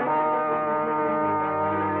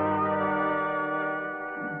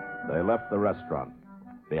 They left the restaurant.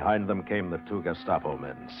 Behind them came the 2 Gestapo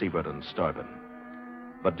men, Siebert and Stuyven.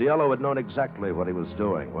 But Diallo had known exactly what he was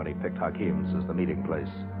doing when he picked Hakim's as the meeting place.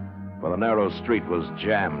 For the narrow street was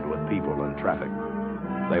jammed with people and traffic.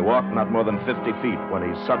 They walked not more than 50 feet when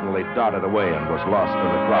he suddenly darted away and was lost in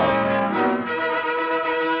the crowd.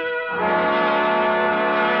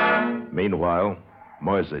 Meanwhile,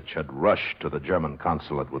 Moisich had rushed to the German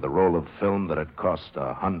consulate with a roll of film that had cost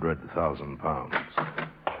 100,000 pounds.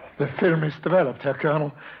 The film is developed, Herr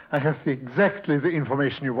Colonel. I have exactly the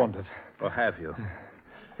information you wanted. Or have you?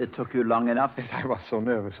 It took you long enough? I was so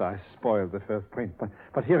nervous I spoiled the first print.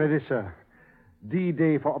 But here it is, sir.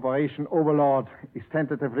 D-Day for Operation Overlord is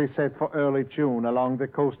tentatively set for early June along the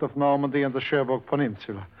coast of Normandy and the Cherbourg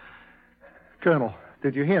Peninsula. Colonel,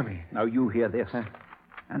 did you hear me? Now you hear this.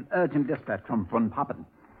 An urgent dispatch from von Papen.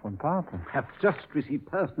 von Papen. Have just received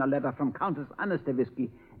personal letter from Countess Anna Stavisky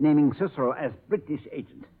naming Cicero as British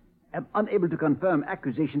agent. Am unable to confirm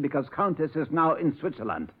accusation because Countess is now in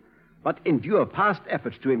Switzerland. But in view of past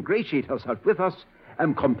efforts to ingratiate herself with us,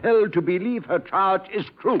 am compelled to believe her charge is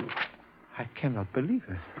true. I cannot believe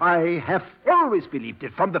it. I have always believed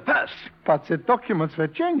it from the first. But the documents were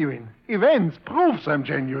genuine. Events, proofs I'm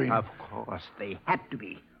genuine. Of course, they had to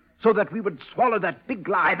be. So that we would swallow that big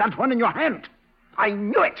lie, that one in your hand. I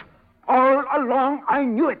knew it. All along, I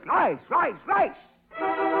knew it. Lies, lies, lies.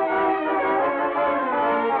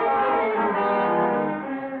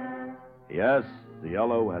 Yes, the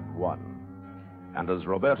Yellow had won. And as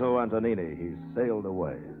Roberto Antonini, he sailed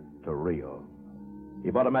away to Rio. He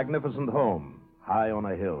bought a magnificent home high on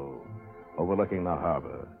a hill overlooking the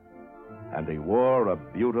harbor. And he wore a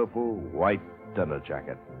beautiful white dinner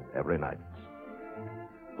jacket every night.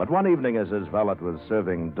 But one evening, as his valet was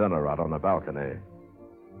serving dinner out on the balcony,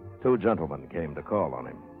 two gentlemen came to call on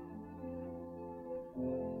him.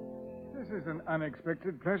 This is an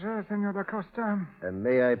unexpected pleasure, Senor da Costa. And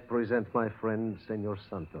may I present my friend, Senor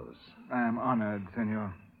Santos? I am honored,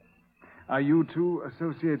 Senor. Are you two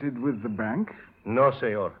associated with the bank? No,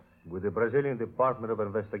 senor. With the Brazilian Department of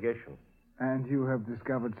Investigation. And you have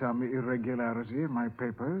discovered some irregularity in my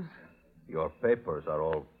papers? Your papers are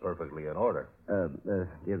all perfectly in order. There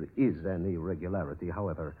is an irregularity,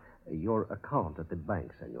 however. Your account at the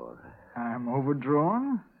bank, senor. I'm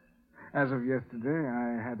overdrawn? As of yesterday,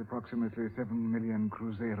 I had approximately 7 million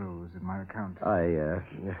cruzeiros in my account.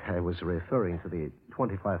 I was referring to the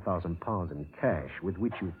 25,000 pounds in cash with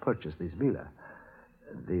which you purchased this villa.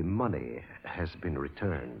 The money has been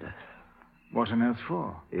returned. What on earth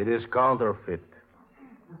for? It is counterfeit.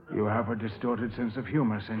 You have a distorted sense of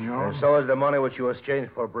humor, senor. And so is the money which you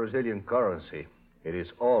exchanged for Brazilian currency. It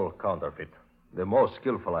is all counterfeit. The most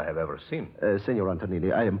skillful I have ever seen. Senor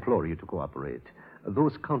Antonini, I implore you to cooperate.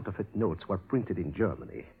 Those counterfeit notes were printed in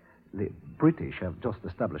Germany. The British have just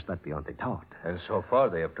established that beyond a doubt. And so far,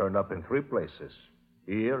 they have turned up in 3 places.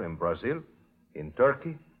 Here, in Brazil, in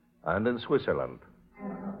Turkey, and in Switzerland.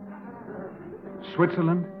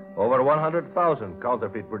 Switzerland? Over 100,000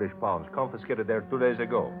 counterfeit British pounds confiscated there 2 days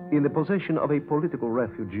ago. In the possession of a political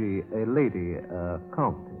refugee, a lady,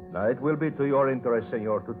 countess. Now, it will be to your interest,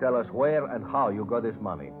 senor, to tell us where and how you got this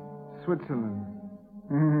money. Switzerland.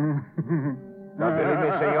 Now, believe me,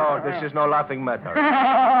 senor, this is no laughing matter.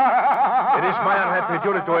 It is my unhappy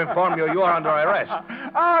duty to inform you you are under arrest.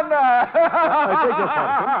 Anna! I beg your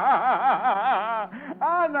pardon.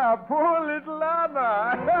 Anna, poor little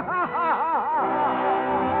Anna.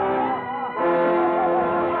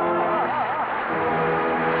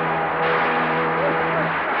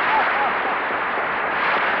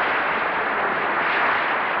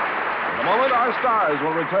 In a moment, our stars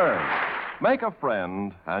will return. Make a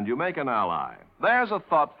friend, and you make an ally. There's a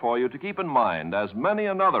thought for you to keep in mind, as many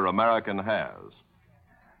another American has.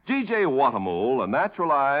 G.J. Watamool, a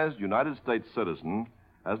naturalized United States citizen,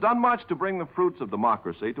 has done much to bring the fruits of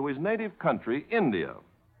democracy to his native country, India.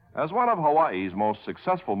 As one of Hawaii's most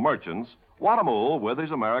successful merchants, Watamool, with his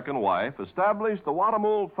American wife, established the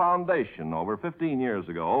Watamool Foundation over 15 years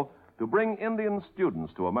ago to bring Indian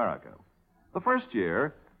students to America. The first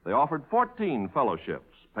year, they offered 14 fellowships,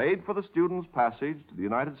 paid for the students' passage to the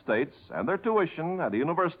United States and their tuition at a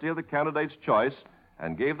university of the candidate's choice,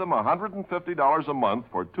 and gave them $150 a month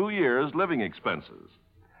for 2 years' living expenses.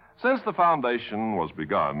 Since the foundation was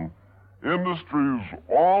begun, industries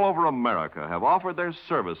all over America have offered their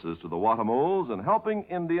services to the Watamools in helping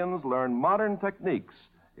Indians learn modern techniques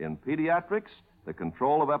in pediatrics, the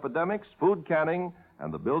control of epidemics, food canning,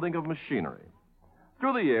 and the building of machinery.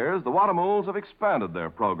 Through the years, the Watamools have expanded their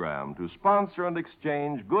program to sponsor and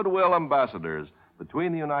exchange goodwill ambassadors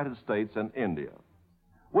between the United States and India.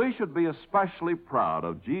 We should be especially proud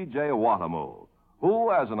of G.J. Watamool,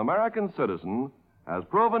 who, as an American citizen, has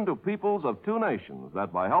proven to peoples of 2 nations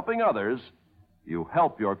that by helping others, you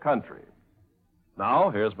help your country. Now,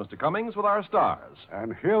 here's Mr. Cummings with our stars.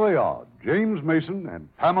 And here they are, James Mason and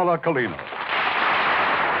Pamela Colino.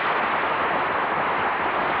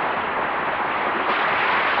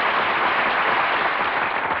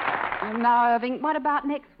 Now, Irving, what about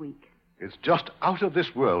next week? It's just out of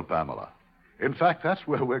this world, Pamela. In fact, that's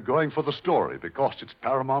where we're going for the story, because it's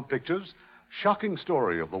Paramount Pictures' shocking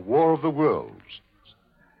story of the War of the Worlds.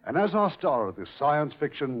 And as our star of this science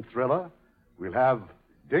fiction thriller, we'll have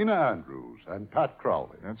Dana Andrews and Pat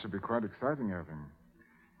Crowley. That should be quite exciting, Irving.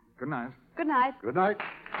 Good night. Good night. Good night.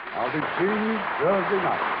 I'll be seeing you Thursday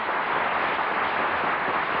night.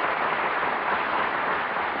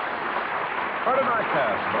 Heard in our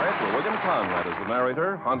cast tonight were William Conrad as the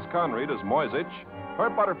narrator, Hans Conried as Moisich,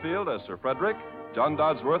 Herb Butterfield as Sir Frederick, John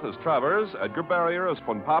Dodsworth as Travers, Edgar Barrier as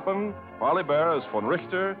von Papen, Parley Bear as von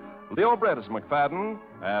Richter, Leo Brett as McFadden,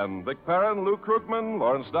 and Vic Perrin, Lou Krugman,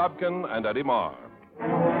 Lawrence Dobkin, and Eddie Marr.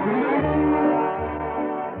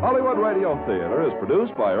 Hollywood Radio Theater is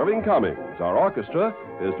produced by Irving Cummings. Our orchestra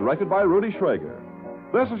is directed by Rudy Schrager.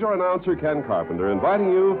 This is your announcer, Ken Carpenter,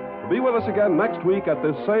 inviting you to be with us again next week at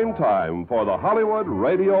this same time for the Hollywood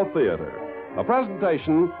Radio Theater, a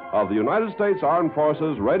presentation of the United States Armed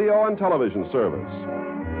Forces Radio and Television Service.